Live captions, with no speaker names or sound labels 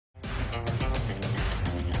I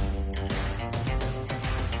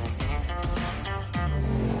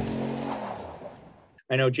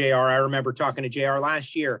know JR, I remember talking to JR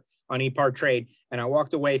last year on ePart Trade, and I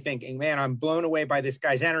walked away thinking, man, I'm blown away by this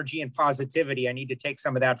guy's energy and positivity. I need to take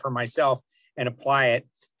some of that for myself and apply it.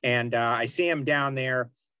 And I see him down there.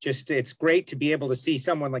 Just, it's great to be able to see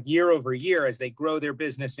someone like year over year as they grow their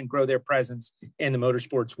business and grow their presence in the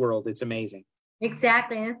motorsports world. It's amazing.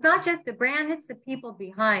 Exactly. And it's not just the brand, it's the people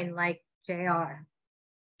behind, like JR.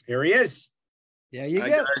 Here he is. Yeah, you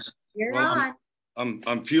go. You're on.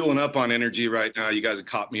 I'm fueling up on energy right now. You guys have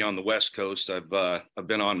caught me on the West Coast. I've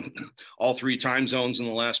been on all 3 time zones in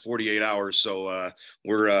the last 48 hours. So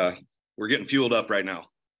we're getting fueled up right now.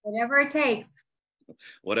 Whatever it takes.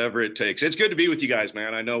 Whatever it takes. It's good to be with you guys,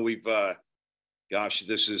 man. I know we've gosh,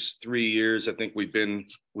 this is 3 years. I think we've been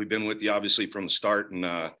with you obviously from the start,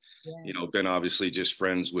 and you know, been obviously just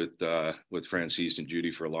friends with Francis and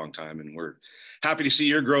Judy for a long time, and we're happy to see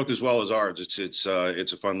your growth as well as ours. It's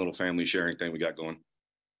a fun little family sharing thing we got going.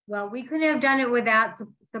 Well, we couldn't have done it without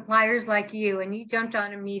suppliers like you, and you jumped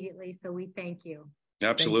on immediately, so we thank you.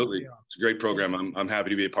 Absolutely. Thank you. It's a great program. I'm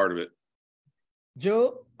happy to be a part of it.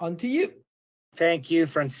 Joe, on to you. Thank you,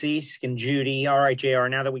 Francis and Judy. All right, JR,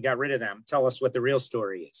 now that we got rid of them, tell us what the real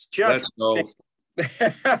story is. Let's go. They're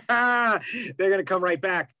going to come right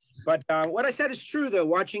back. But what I said is true, though.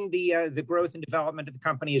 Watching the growth and development of the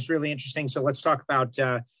company is really interesting. So let's talk about,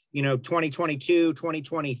 2022,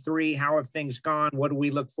 2023. How have things gone? What do we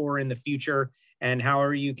look for in the future? And how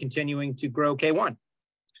are you continuing to grow K1?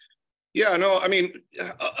 Yeah, no, I mean,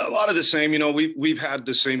 a lot of the same. You know, we've had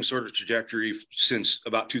the same sort of trajectory since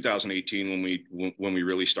about 2018 when we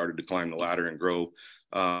really started to climb the ladder and grow.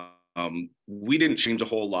 We didn't change a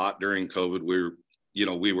whole lot during COVID.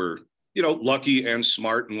 We were lucky and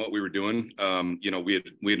smart in what we were doing. We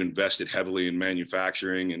had invested heavily in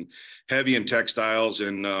manufacturing and heavy in textiles,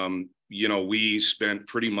 and we spent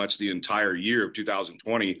pretty much the entire year of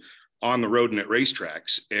 2020 on the road and at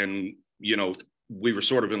racetracks, and we were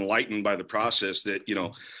sort of enlightened by the process that,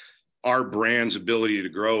 our brand's ability to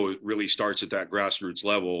grow really starts at that grassroots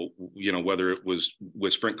level, whether it was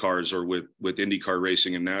with sprint cars or with IndyCar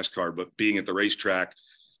racing and NASCAR, but being at the racetrack,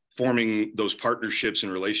 forming those partnerships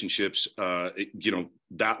and relationships, that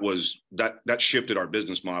shifted our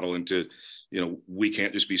business model into, we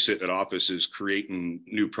can't just be sitting at offices creating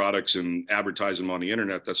new products and advertising them on the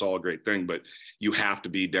internet. That's all a great thing, but you have to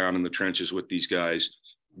be down in the trenches with these guys.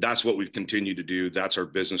 That's what we've continued to do. That's our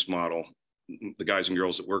business model. The guys and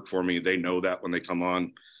girls that work for me, they know that when they come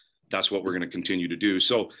on. That's what we're going to continue to do.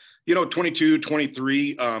 So, 22,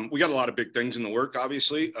 23, we got a lot of big things in the work,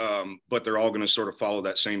 obviously, but they're all going to sort of follow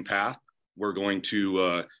that same path. We're going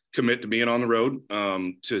to commit to being on the road,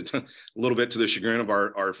 to a little bit to the chagrin of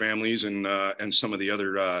our families and some of the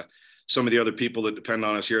other people that depend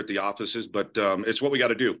on us here at the offices. But it's what we got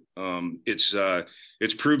to do.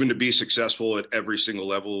 It's proven to be successful at every single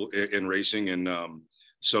level in racing. And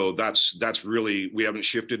so that's really, we haven't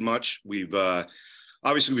shifted much. We've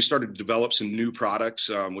obviously we started to develop some new products,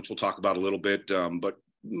 which we'll talk about a little bit, but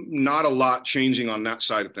not a lot changing on that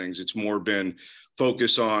side of things. It's more been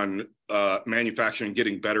focus on manufacturing,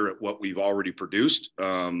 getting better at what we've already produced,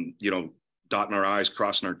 dotting our I's,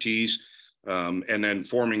 crossing our T's. And then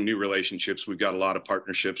forming new relationships. We've got a lot of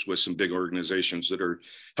partnerships with some big organizations that are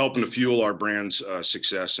helping to fuel our brand's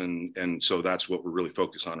success. And so that's what we're really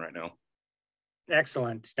focused on right now.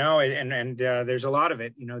 Excellent. No, and there's a lot of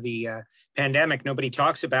it. The pandemic, nobody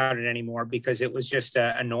talks about it anymore because it was just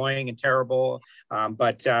annoying and terrible.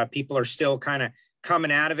 But people are still kind of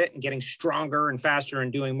coming out of it and getting stronger and faster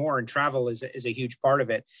and doing more. And travel is a huge part of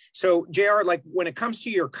it. So, JR, like when it comes to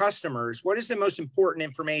your customers, what is the most important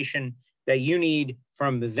information that you need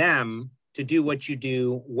from them to do what you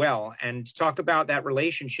do well? And talk about that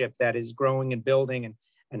relationship that is growing and building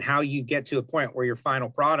and how you get to a point where your final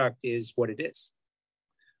product is what it is.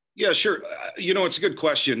 Yeah, sure. It's a good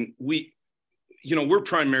question. We're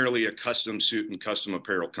primarily a custom suit and custom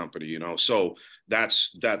apparel company, so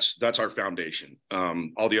that's our foundation.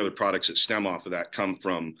 All the other products that stem off of that come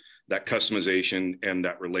from that customization and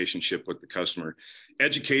that relationship with the customer.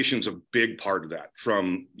 Education's a big part of that.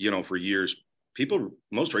 From, for years,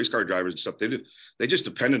 most race car drivers and stuff, they just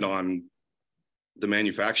depended on the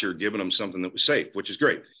manufacturer giving them something that was safe, which is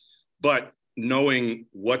great. But knowing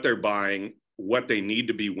what they're buying, what they need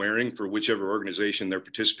to be wearing for whichever organization they're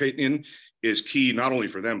participating in is key, not only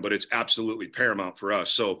for them, but it's absolutely paramount for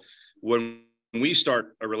us. So when we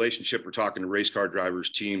start a relationship, we're talking to race car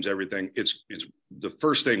drivers, teams, everything. It's the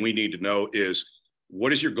first thing we need to know is,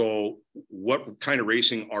 what is your goal? What kind of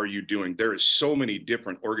racing are you doing? There is so many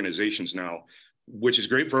different organizations now which is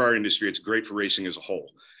great for our industry. It's great for racing as a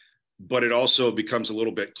whole, but it also becomes a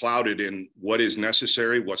little bit clouded in what is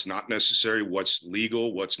necessary, what's not necessary, what's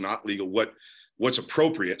legal, what's not legal, what's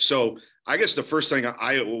appropriate. So I guess the first thing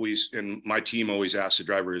I always, and my team always asks the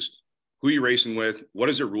driver is, who are you racing with? What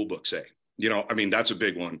does their rule book say? I mean, that's a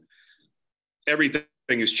big one. Everything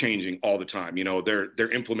is changing all the time.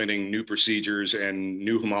 They're implementing new procedures and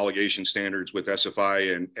new homologation standards with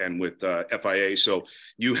SFI and with FIA. So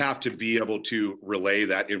you have to be able to relay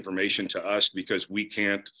that information to us because we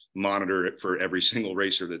can't monitor it for every single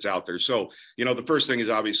racer that's out there. So, the first thing is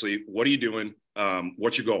obviously, what are you doing?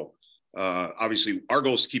 What's your goal? Obviously, our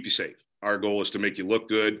goal is to keep you safe. Our goal is to make you look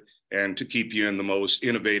good and to keep you in the most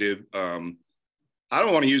innovative. I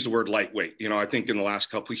don't want to use the word lightweight. I think in the last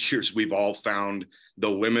couple of years, we've all found the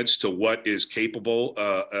limits to what is capable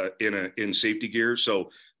in safety gear. So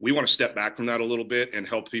we want to step back from that a little bit and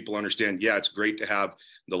help people understand, yeah, it's great to have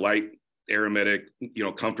the light, aeromatic,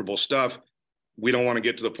 comfortable stuff. We don't want to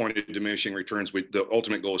get to the point of diminishing returns. The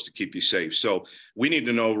ultimate goal is to keep you safe. So we need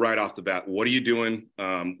to know right off the bat, what are you doing?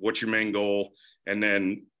 What's your main goal? And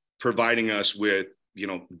then providing us with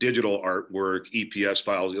digital artwork, EPS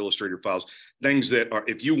files, Illustrator files, things that are,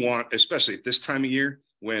 if you want, especially at this time of year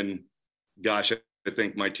when, gosh, I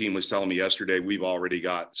think my team was telling me yesterday, we've already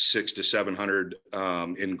got 600 to 700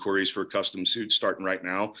 inquiries for custom suits starting right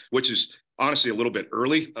now, which is honestly a little bit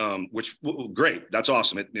early, which great. That's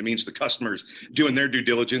awesome. It means the customers doing their due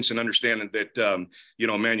diligence and understanding that,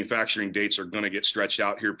 manufacturing dates are going to get stretched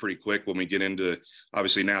out here pretty quick when we get into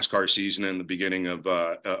obviously NASCAR season, and the beginning of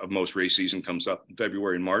most race season comes up in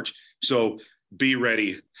February and March. So be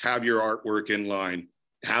ready, have your artwork in line,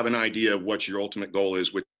 have an idea of what your ultimate goal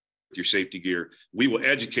is with your safety gear. We will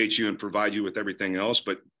educate you and provide you with everything else,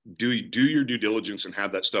 but do your due diligence and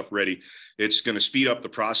have that stuff ready. It's going to speed up the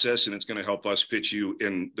process, and it's going to help us fit you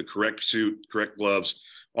in the correct suit, correct gloves,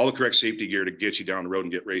 all the correct safety gear to get you down the road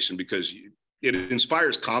and get racing, because it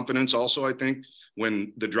inspires confidence also, I think,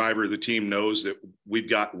 when the driver, the team knows that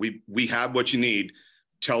we have what you need.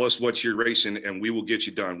 Tell us what you're racing and we will get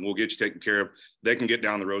you done. We'll get you taken care of. They can get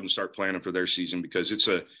down the road and start planning for their season, because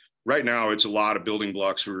right now it's a lot of building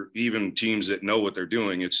blocks for even teams that know what they're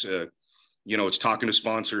doing. It's it's talking to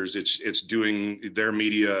sponsors. It's doing their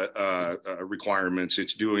media requirements.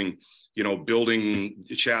 It's doing, building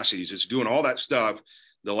chassis. It's doing all that stuff.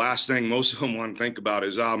 The last thing most of them want to think about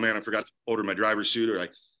is, oh man, I forgot to order my driver's suit, or I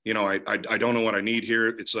don't know what I need here.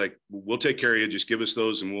 It's like, we'll take care of you. Just give us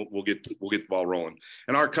those and we'll get the ball rolling.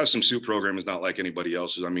 And our custom suit program is not like anybody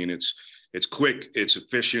else's. I mean, it's quick, it's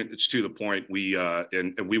efficient, it's to the point. We want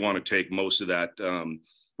to take most of that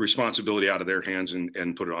responsibility out of their hands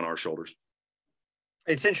and put it on our shoulders.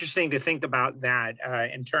 It's interesting to think about that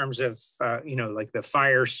in terms of, like the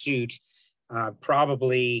fire suit,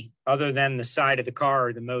 probably other than the side of the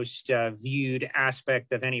car, the most viewed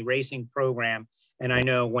aspect of any racing program. And I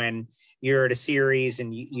know when you're at a series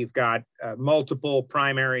and you've got multiple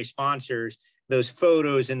primary sponsors, those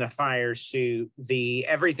photos in the fire suit,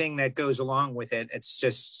 everything that goes along with it,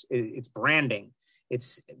 it's branding.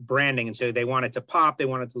 It's branding. And so they want it to pop, they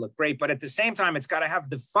want it to look great, but at the same time, it's got to have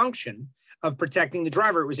the function of protecting the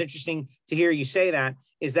driver. It was interesting to hear you say that.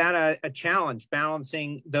 Is that a challenge,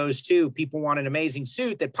 balancing those two? People want an amazing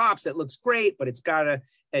suit that pops, that looks great, but it's got to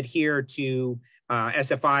adhere to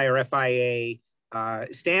SFI or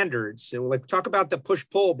FIA standards. So talk about the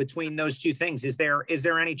push-pull between those two things. Is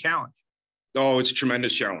there any challenge? Oh, it's a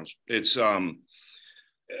tremendous challenge. It's,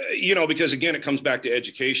 because again, it comes back to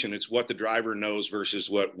education. It's what the driver knows versus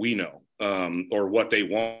what we know, or what they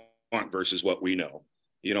want versus what we know.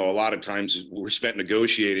 A lot of times we're spent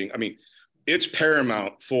negotiating. I mean, it's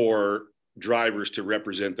paramount for drivers to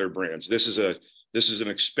represent their brands. This is an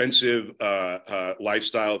expensive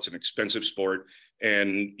lifestyle. It's an expensive sport.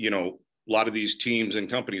 And, a lot of these teams and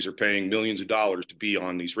companies are paying millions of dollars to be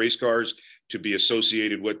on these race cars, to be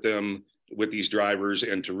associated with them, with these drivers,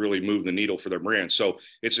 and to really move the needle for their brand. So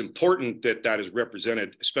it's important that is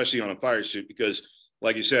represented, especially on a fire suit, because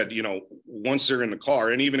like you said, once they're in the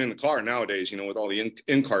car, and even in the car nowadays, with all the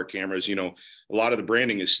in-car cameras, a lot of the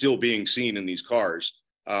branding is still being seen in these cars.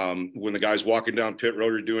 When the guy's walking down pit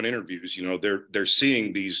road or doing interviews, they're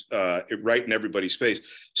seeing these right in everybody's face.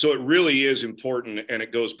 So it really is important. And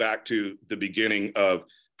it goes back to the beginning of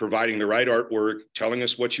providing the right artwork, telling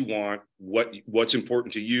us what you want, what's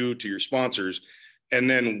important to you, to your sponsors. And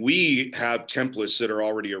then we have templates that are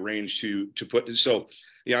already arranged to put. So,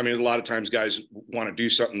 yeah, I mean, a lot of times guys want to do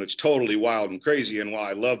something that's totally wild and crazy. And while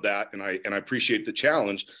I love that, and I appreciate the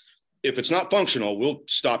challenge, if it's not functional, we'll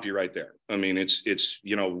stop you right there. I mean, it's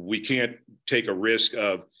we can't take a risk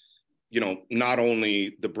of not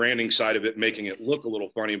only the branding side of it, making it look a little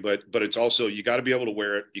funny, but it's also, you got to be able to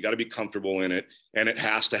wear it. You got to be comfortable in it, and it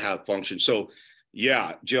has to have function. So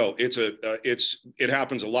yeah, Joe, it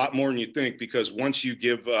happens a lot more than you think, because once you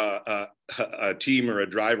give a team or a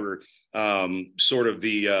driver sort of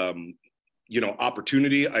the,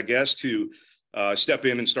 opportunity, I guess, to step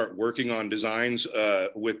in and start working on designs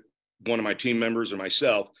with one of my team members or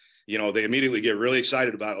myself, they immediately get really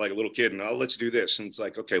excited about it, like a little kid, and let's do this. And it's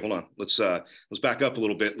like, okay, hold on, let's back up a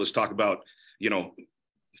little bit. Let's talk about,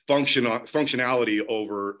 functionality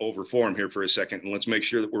over form here for a second, and let's make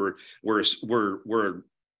sure that we're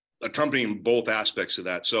accompanying both aspects of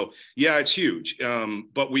that. So yeah, it's huge.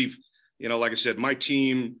 But we've, like I said, my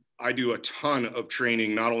team, I do a ton of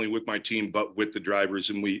training, not only with my team, but with the drivers,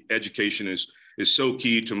 and education is so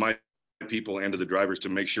key to my people and to the drivers, to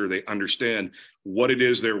make sure they understand what it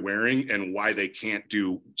is they're wearing and why they can't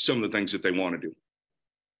do some of the things that they want to do.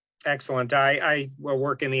 Excellent. I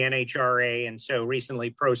work in the NHRA, and so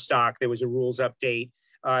recently Pro Stock, there was a rules update.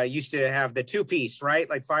 Used to have the two-piece, right?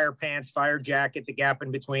 Like fire pants, fire jacket, the gap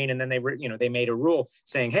in between, and then they made a rule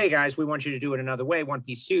saying, "Hey guys, we want you to do it another way,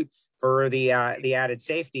 one-piece suit for the added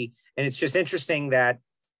safety." And it's just interesting that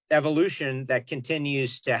evolution that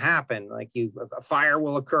continues to happen. Like a fire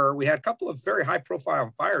will occur. We had a couple of very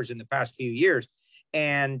high-profile fires in the past few years,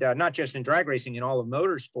 and not just in drag racing, in all of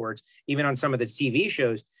motorsports, even on some of the TV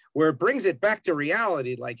shows, where it brings it back to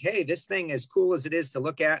reality. Like, hey, this thing, as cool as it is to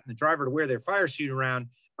look at and the driver to wear their fire suit around,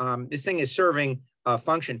 this thing is serving a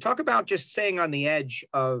function. Talk about just staying on the edge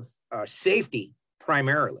of safety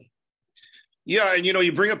primarily. Yeah, and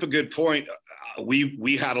you bring up a good point.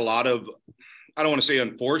 We had a lot of, I don't want to say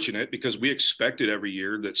unfortunate, because we expected every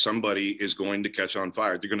year that somebody is going to catch on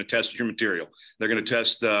fire. They're going to test your material. They're going to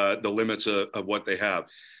test the limits of what they have.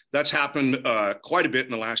 That's happened quite a bit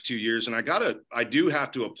in the last 2 years. And I do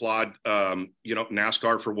have to applaud,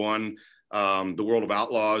 NASCAR for one, the World of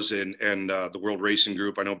Outlaws and the World Racing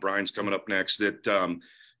Group. I know Brian's coming up next, that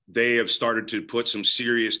they have started to put some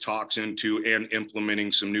serious talks into and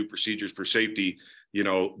implementing some new procedures for safety.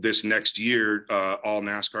 This next year, all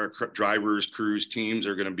NASCAR drivers, crews, teams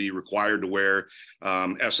are going to be required to wear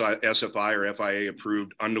SFI or FIA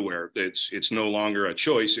approved underwear. It's no longer a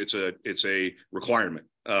choice. It's a requirement.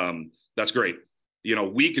 That's great.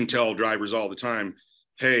 We can tell drivers all the time,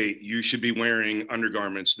 hey, you should be wearing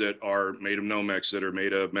undergarments that are made of Nomex, that are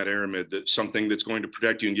made of metaramid, that's something that's going to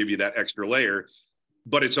protect you and give you that extra layer.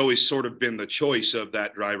 But it's always sort of been the choice of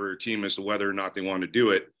that driver or team as to whether or not they want to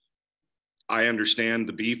do it. I understand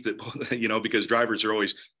the beef that, because drivers are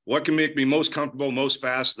always, what can make me most comfortable, most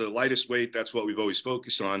fast, the lightest weight? That's what we've always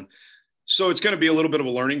focused on. So it's going to be a little bit of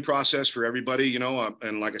a learning process for everybody,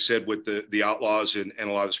 and like I said, with the Outlaws and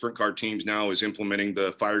a lot of the sprint car teams now is implementing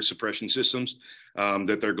the fire suppression systems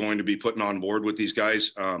that they're going to be putting on board with these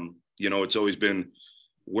guys. It's always been,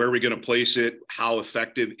 where are we going to place it? How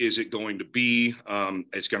effective is it going to be?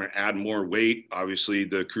 It's going to add more weight. Obviously,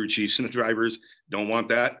 the crew chiefs and the drivers don't want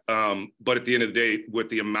that. But at the end of the day, with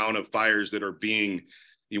the amount of fires that are being,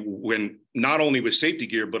 when not only with safety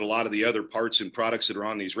gear, but a lot of the other parts and products that are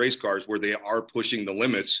on these race cars, where they are pushing the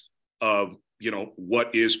limits of,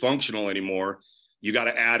 what is functional anymore, you got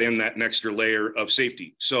to add in that extra layer of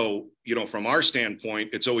safety. So, from our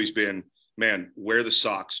standpoint, it's always been, man, wear the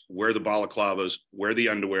socks, wear the balaclavas, wear the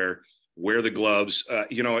underwear, wear the gloves.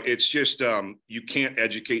 It's just, you can't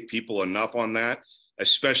educate people enough on that,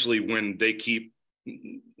 especially when they keep,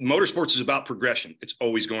 motorsports is about progression. It's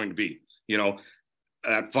always going to be,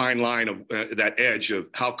 that fine line of that edge of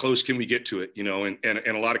how close can we get to it, and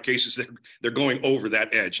in a lot of cases they're going over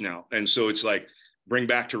that edge now. And so it's like, bring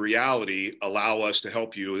back to reality, allow us to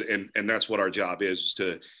help you. And that's what our job is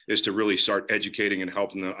to really start educating and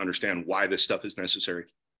helping them understand why this stuff is necessary.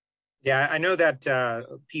 Yeah, I know that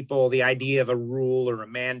the idea of a rule or a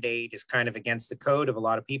mandate is kind of against the code of a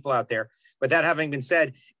lot of people out there. But that having been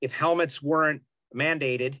said, if helmets weren't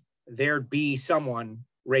mandated, there'd be someone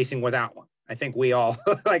racing without one. I think we all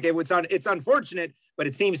it's unfortunate, but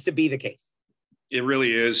it seems to be the case. It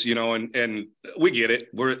really is, and we get it.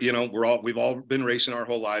 We've all been racing our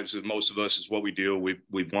whole lives. Most of us is what we do.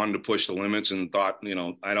 We've wanted to push the limits and thought,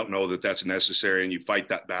 I don't know that that's necessary. And you fight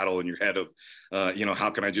that battle in your head of, how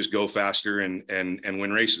can I just go faster and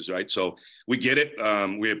win races, right? So we get it.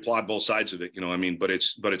 We applaud both sides of it, but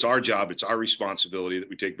it's our job. It's our responsibility that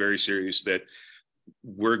we take very serious, that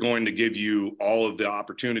we're going to give you all of the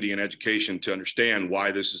opportunity and education to understand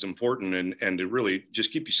why this is important and to really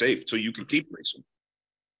just keep you safe so you can keep racing.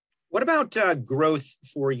 What about growth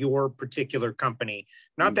for your particular company?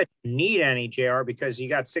 Not that you need any, JR, because you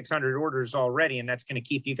got 600 orders already, and that's going to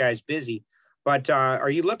keep you guys busy. but are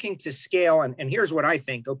you looking to scale? And here's what I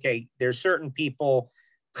think. Okay, there's certain people,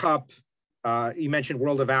 Cup, you mentioned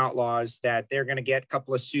World of Outlaws, that they're going to get a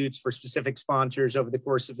couple of suits for specific sponsors over the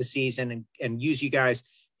course of the season and use you guys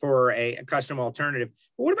for a custom alternative.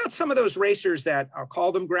 But what about some of those racers that I'll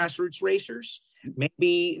call them grassroots racers?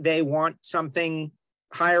 Maybe they want something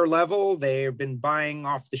higher level. They've been buying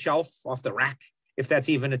off the shelf, off the rack, if that's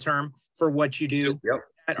even a term for what you do. Yep.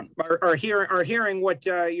 Are hearing what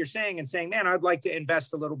you're saying and saying, man, I'd like to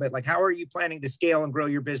invest a little bit. Like, how are you planning to scale and grow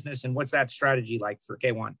your business? And what's that strategy like for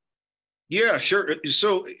K1? Yeah, sure.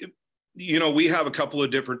 So, we have a couple of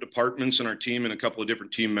different departments in our team and a couple of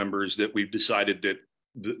different team members that we've decided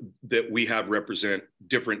that we have represent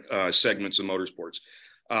different segments of motorsports.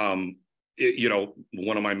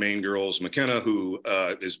 One of my main girls, McKenna, who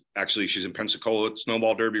she's in Pensacola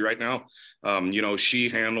Snowball Derby right now. She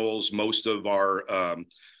handles most of our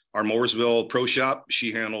Mooresville Pro Shop.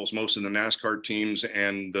 She handles most of the NASCAR teams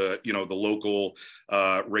and the local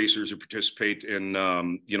racers who participate in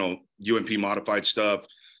UMP modified stuff.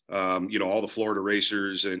 All the Florida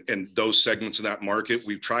racers and those segments of that market.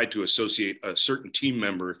 We've tried to associate a certain team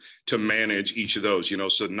member to manage each of those.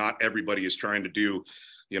 So not everybody is trying to do.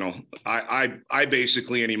 I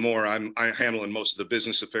basically anymore, I'm handling most of the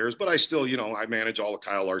business affairs, but I still, I manage all the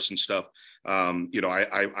Kyle Larson stuff. I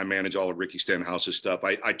manage all of Ricky Stenhouse's stuff.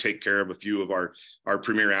 I take care of a few of our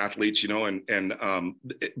premier athletes,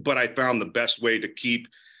 but I found the best way to keep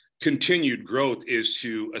continued growth is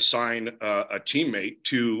to assign a teammate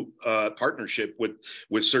to partnership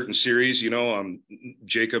with certain series.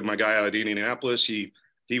 Jacob, my guy out of Indianapolis,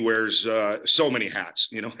 he wears so many hats.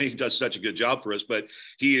 He does such a good job for us, but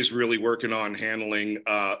he is really working on handling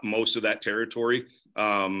most of that territory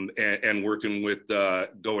and working with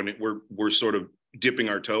we're sort of dipping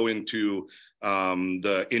our toe into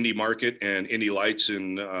the Indy market and Indy Lights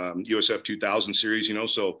and USF 2000 series.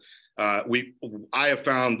 So I have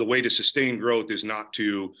found the way to sustain growth is not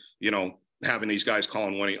to having these guys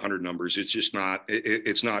calling 1-800 numbers. It's just not,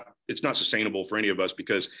 it's not sustainable for any of us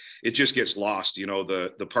because it just gets lost.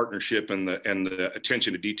 The partnership and the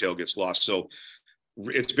attention to detail gets lost. So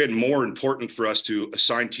it's been more important for us to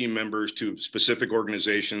assign team members to specific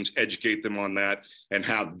organizations, educate them on that, and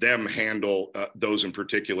have them handle those in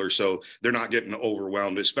particular. So they're not getting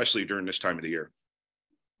overwhelmed, especially during this time of the year.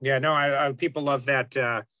 Yeah, no, people love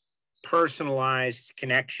that personalized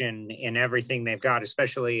connection in everything they've got,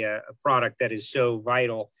 especially a product that is so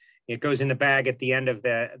vital. It goes in the bag at the end of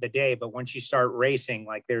the day, but once you start racing,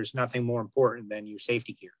 like there's nothing more important than your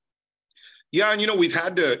safety gear. Yeah, and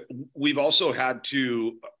we've also had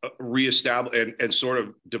to reestablish and sort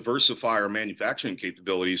of diversify our manufacturing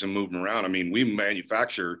capabilities and move them around. I mean, we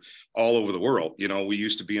manufacture all over the world. We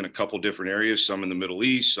used to be in a couple different areas, some in the Middle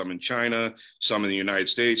East, some in China, some in the United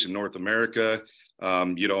States and North America. A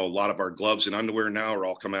lot of our gloves and underwear now are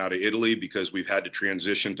all coming out of Italy because we've had to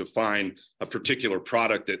transition to find a particular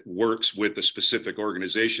product that works with a specific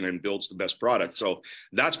organization and builds the best product. So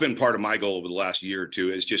that's been part of my goal over the last year or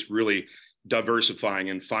two, is just really diversifying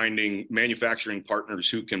and finding manufacturing partners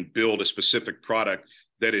who can build a specific product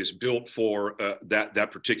that is built for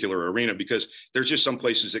that particular arena, because there's just some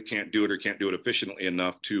places that can't do it or can't do it efficiently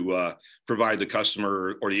enough to provide the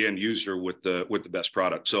customer or the end user with the best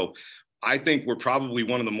product. So I think we're probably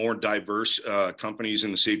one of the more diverse companies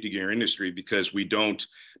in the safety gear industry because we don't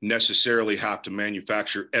necessarily have to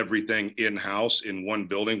manufacture everything in-house in one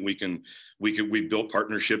building. We built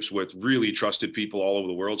partnerships with really trusted people all over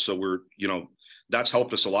the world. So that's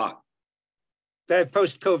helped us a lot. That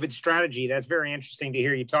post-COVID strategy, that's very interesting to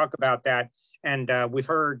hear you talk about that. And we've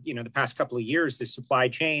heard, the past couple of years, the supply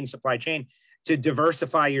chain to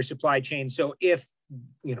diversify your supply chain. So if,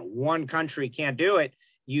 one country can't do it,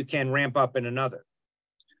 you can ramp up in another.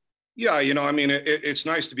 Yeah. It's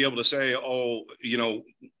nice to be able to say,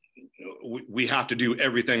 we have to do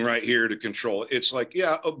everything right here to control. It's like,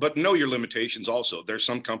 yeah, but know your limitations also. There's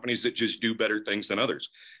some companies that just do better things than others.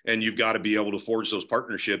 And you've got to be able to forge those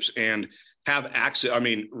partnerships and have access.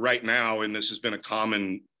 Right now, and this has been a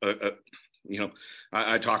common,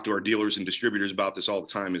 I talk to our dealers and distributors about this all the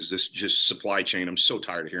time, is this just supply chain. I'm so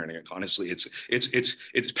tired of hearing it. Honestly,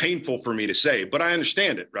 it's painful for me to say, but I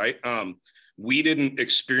understand it. Right. We didn't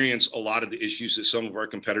experience a lot of the issues that some of our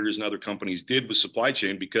competitors and other companies did with supply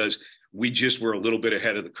chain because we just were a little bit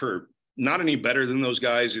ahead of the curve. Not any better than those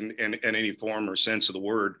guys in any form or sense of the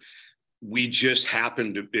word. We just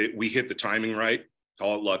we hit the timing right.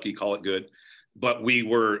 Call it lucky, call it good. But we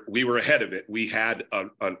were ahead of it. We had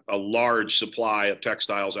a large supply of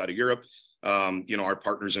textiles out of Europe. Our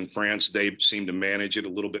partners in France, they seem to manage it a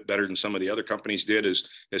little bit better than some of the other companies did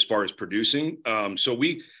as far as producing. So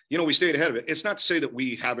we stayed ahead of it. It's not to say that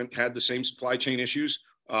we haven't had the same supply chain issues.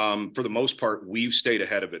 For the most part, we've stayed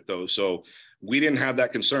ahead of it though. So we didn't have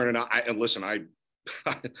that concern. And listen, I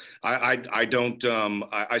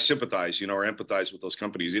sympathize, or empathize with those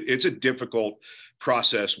companies. It's a difficult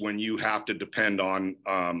process when you have to depend on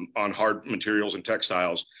hard materials and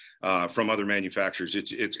textiles from other manufacturers.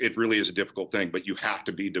 It really is a difficult thing, but you have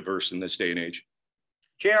to be diverse in this day and age.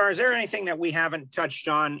 JR, is there anything that we haven't touched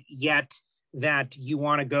on yet that you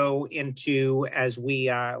want to go into as we've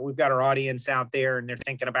got our audience out there and they're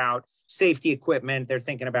thinking about safety equipment, they're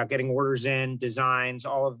thinking about getting orders in, designs,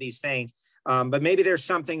 all of these things. But maybe there's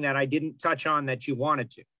something that I didn't touch on that you wanted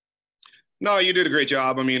to. No, you did a great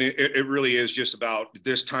job. I mean, it really is just about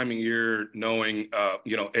this time of year, knowing,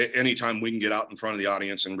 anytime we can get out in front of the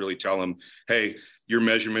audience and really tell them, hey, your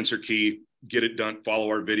measurements are key, get it done, follow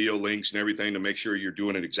our video links and everything to make sure you're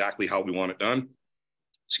doing it exactly how we want it done.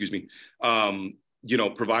 Excuse me.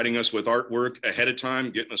 Providing us with artwork ahead of time,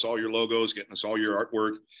 getting us all your logos, getting us all your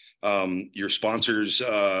artwork, your sponsors'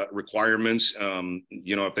 requirements.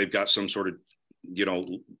 If they've got some sort of,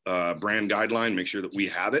 brand guideline, make sure that we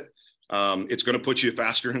have it. It's going to put you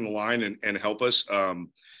faster in the line and help us.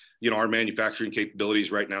 Our manufacturing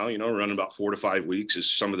capabilities right now, running about 4 to 5 weeks is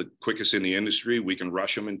some of the quickest in the industry. We can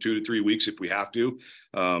rush them in 2 to 3 weeks if we have to.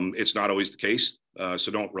 It's not always the case.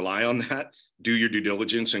 So don't rely on that. Do your due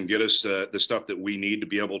diligence and get us the stuff that we need to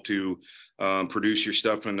be able to produce your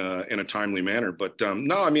stuff in a timely manner. But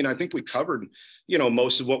no, I mean, I think we covered,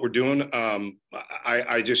 most of what we're doing.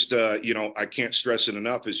 I just, I can't stress it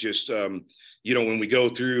enough. Is just, when we go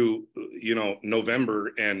through,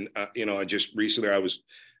 November and, I just recently, I was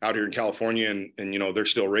out here in California and they're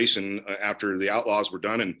still racing after the Outlaws were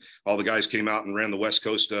done. And all the guys came out and ran the West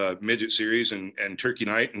Coast Midget Series and Turkey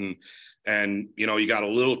Night. And you got a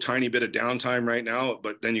little tiny bit of downtime right now,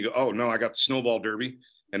 but then you go, oh no, I got the Snowball Derby.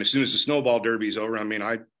 And as soon as the Snowball Derby is over, I mean,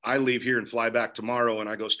 I leave here and fly back tomorrow and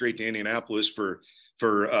I go straight to Indianapolis for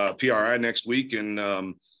PRI next week. And,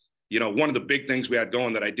 one of the big things we had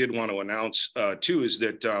going that I did want to announce too, is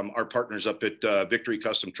that our partners up at Victory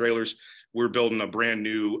Custom Trailers, we're building a brand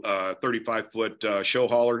new 35-foot show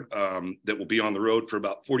hauler that will be on the road for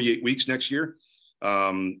about 48 weeks next year.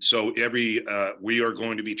 So we are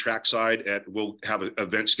going to be trackside we'll have an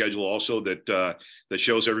event schedule also that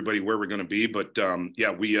shows everybody where we're going to be. But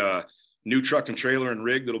we new truck and trailer and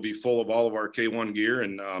rig that'll be full of all of our K1 gear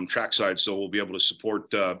and trackside. So we'll be able to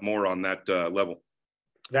support more on that level.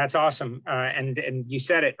 That's awesome. And you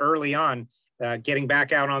said it early on, getting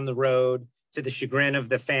back out on the road to the chagrin of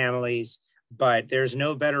the families, but there's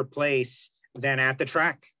no better place than at the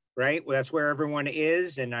track. Right? Well, that's where everyone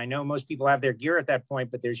is. And I know most people have their gear at that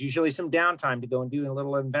point, but there's usually some downtime to go and do a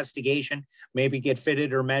little investigation, maybe get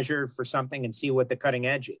fitted or measured for something and see what the cutting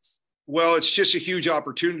edge is. Well, it's just a huge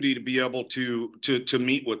opportunity to be able to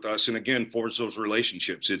meet with us. And again, forge those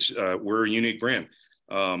relationships. We're a unique brand.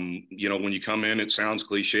 When you come in, it sounds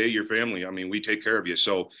cliche, your family. I mean, we take care of you.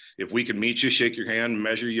 So if we can meet you, shake your hand,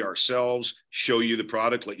 measure you ourselves, show you the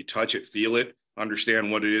product, let you touch it, feel it,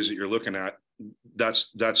 understand what it is that you're looking at,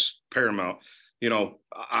 that's paramount.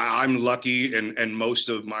 I'm lucky, and most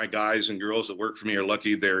of my guys and girls that work for me are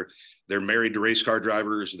lucky. They're married to race car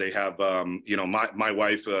drivers. They have, my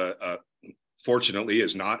wife, fortunately,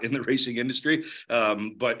 is not in the racing industry,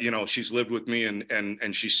 but she's lived with me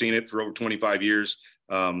and she's seen it for over 25 years.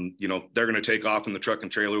 They're going to take off in the truck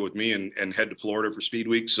and trailer with me and head to Florida for Speed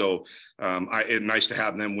Week. So it's nice to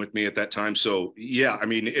have them with me at that time. So yeah, I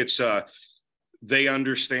mean, it's they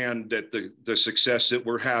understand that the success that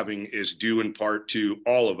we're having is due in part to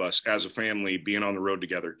all of us as a family being on the road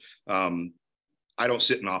together. I don't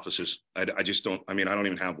sit in offices. I just don't. I mean, I don't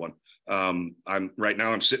even have one. I'm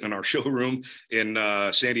sitting in our showroom in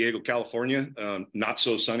San Diego, California, not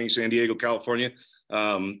so sunny San Diego, California.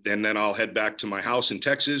 And then I'll head back to my house in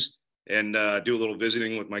Texas and do a little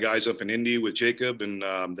visiting with my guys up in Indy with Jacob. And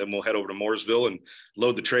then we'll head over to Mooresville and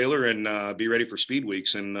load the trailer and be ready for Speed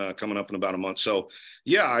Weeks and coming up in about a month. So,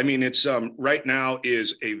 yeah, I mean, it's right now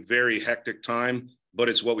is a very hectic time, but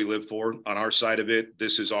it's what we live for on our side of it.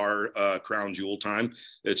 This is our crown jewel time.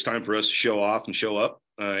 It's time for us to show off and show up.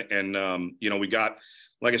 We got,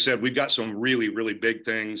 like I said, we've got some really, really big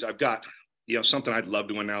things. I've got, something I'd love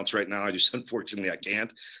to announce right now. I just, unfortunately, I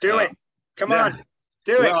can't. Do it. Come on.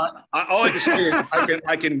 Do it. All I can say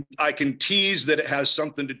is I can tease that it has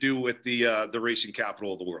something to do with the racing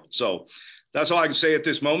capital of the world. So that's all I can say at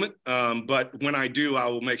this moment. But when I do, I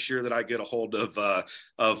will make sure that I get a hold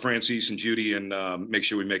of Francis and Judy and make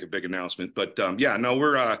sure we make a big announcement. But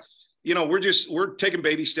we're we're taking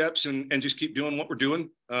baby steps and just keep doing what we're doing.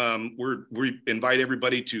 We invite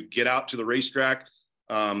everybody to get out to the racetrack,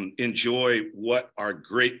 enjoy what our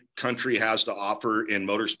great country has to offer in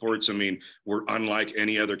motorsports. I mean, we're unlike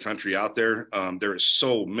any other country out there. There are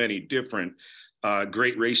so many different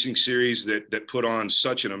great racing series that put on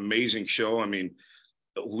such an amazing show. I mean,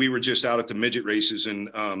 we were just out at the midget races and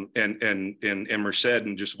Merced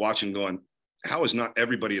and just watching, going, how is not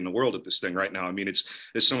everybody in the world at this thing right now? I mean, it's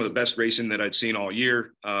some of the best racing that I'd seen all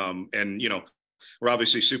year. And we're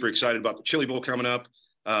obviously super excited about the Chili Bowl coming up.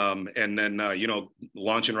 And then,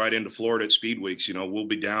 launching right into Florida at Speed Weeks. We'll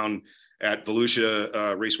be down at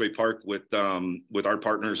Volusia Raceway Park with our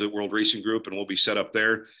partners at World Racing Group, and we'll be set up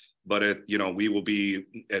there. But we will be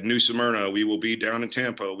at New Smyrna, we will be down in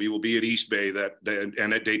Tampa, we will be at East Bay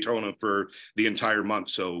and at Daytona for the entire month.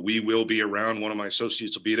 So we will be around. One of my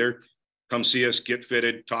associates will be there. Come see us, get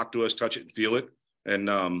fitted, talk to us, touch it and feel it. And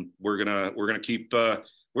we're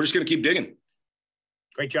just gonna keep digging.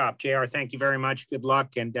 Great job, JR. Thank you very much. Good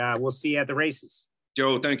luck, and we'll see you at the races.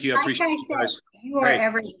 Joe, thank you. I appreciate it. You are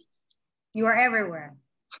everywhere. You are everywhere.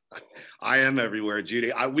 I am everywhere,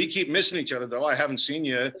 Judy. We keep missing each other, though. I haven't seen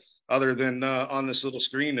you other than on this little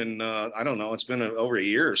screen, and I don't know. It's been over a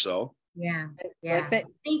year or so. Yeah. I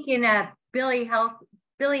think in Billy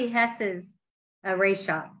Hess's race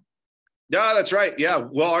shop. Yeah, that's right. Yeah.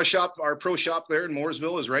 Well, our pro shop there in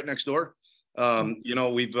Mooresville is right next door.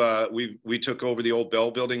 We took over the old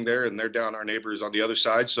Bell building there, and they're down our neighbors on the other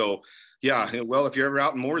side. So yeah, well, if you're ever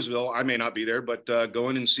out in Mooresville, I may not be there, but go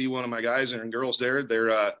in and see one of my guys and girls there.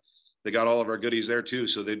 They got all of our goodies there too.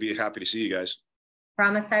 So they'd be happy to see you guys.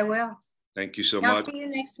 Promise I will. Thank you so much. I'll see you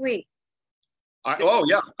next week.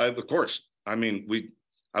 Of course. I mean,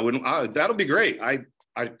 that'll be great.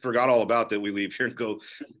 I forgot all about that. We leave here and go,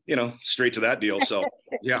 straight to that deal. So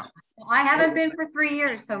yeah. I haven't been for 3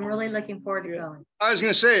 years, so I'm really looking forward to going. I was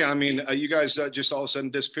going to say, I mean, you guys just all of a sudden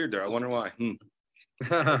disappeared there. I wonder why.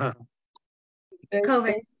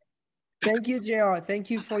 COVID. Thank you, JR. Thank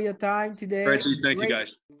you for your time today. Thank you,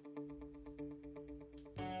 guys.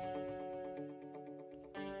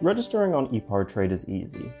 Registering on ePartrade is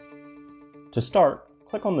easy. To start,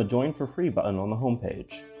 click on the Join for Free button on the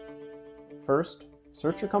homepage. First,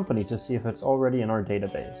 search your company to see if it's already in our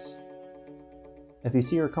database. If you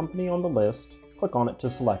see your company on the list, click on it to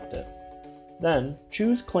select it. Then,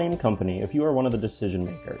 choose Claim Company if you are one of the decision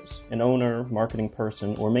makers, an owner, marketing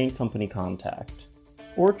person, or main company contact.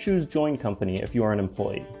 Or choose Join Company if you are an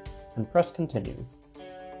employee, and press Continue.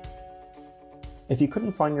 If you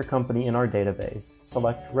couldn't find your company in our database,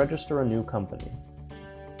 select Register a New Company.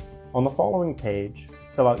 On the following page,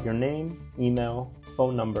 fill out your name, email,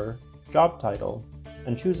 phone number, job title,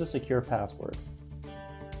 and choose a secure password.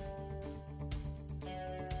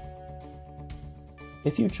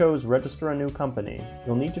 If you chose Register a New Company,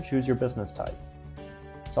 you'll need to choose your business type.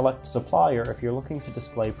 Select Supplier if you're looking to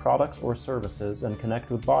display products or services and connect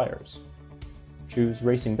with buyers. Choose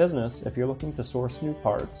Racing Business if you're looking to source new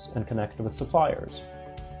parts and connect with suppliers.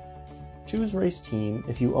 Choose Race Team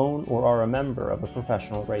if you own or are a member of a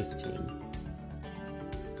professional race team.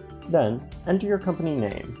 Then, enter your company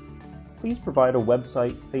name. Please provide a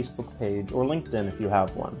website, Facebook page, or LinkedIn if you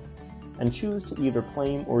have one, and choose to either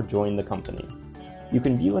claim or join the company. You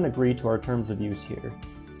can view and agree to our terms of use here.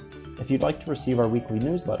 If you'd like to receive our weekly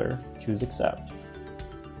newsletter, choose Accept.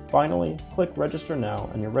 Finally, click Register Now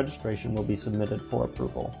and your registration will be submitted for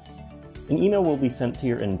approval. An email will be sent to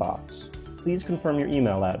your inbox. Please confirm your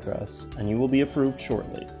email address and you will be approved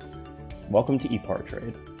shortly. Welcome to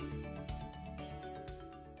ePartrade.